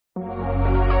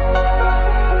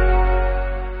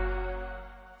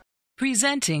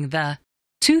Presenting the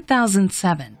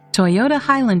 2007 Toyota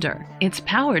Highlander. It's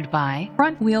powered by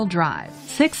front-wheel drive,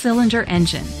 6-cylinder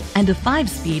engine, and a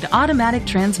 5-speed automatic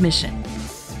transmission.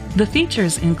 The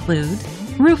features include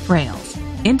roof rails,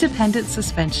 independent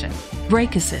suspension,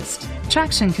 brake assist,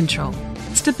 traction control,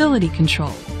 stability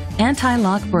control,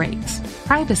 anti-lock brakes,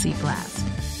 privacy glass.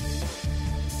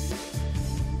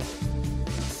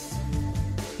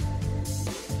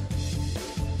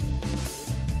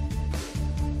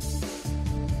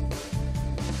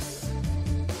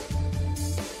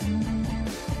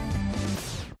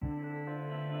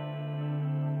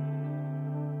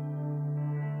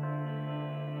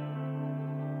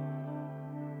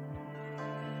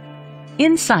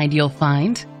 Inside you'll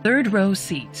find third-row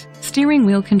seat, steering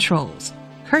wheel controls,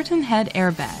 curtain head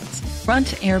airbags, front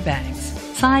airbags,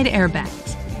 side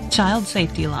airbags, child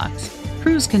safety locks,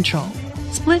 cruise control,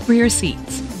 split rear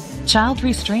seats, child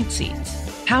restraint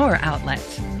seats, power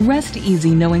outlets. Rest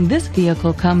easy knowing this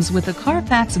vehicle comes with a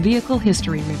Carfax Vehicle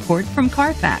History Report from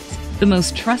Carfax, the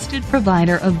most trusted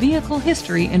provider of vehicle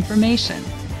history information.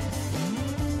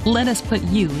 Let us put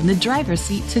you in the driver's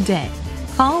seat today.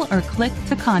 Call or click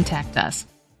to contact us.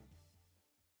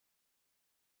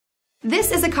 This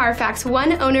is a Carfax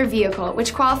one-owner vehicle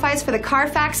which qualifies for the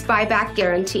Carfax buyback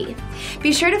guarantee.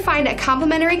 Be sure to find a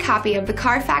complimentary copy of the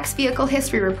Carfax Vehicle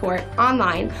History Report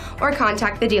online or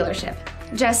contact the dealership.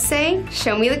 Just say,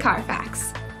 "Show me the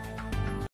Carfax."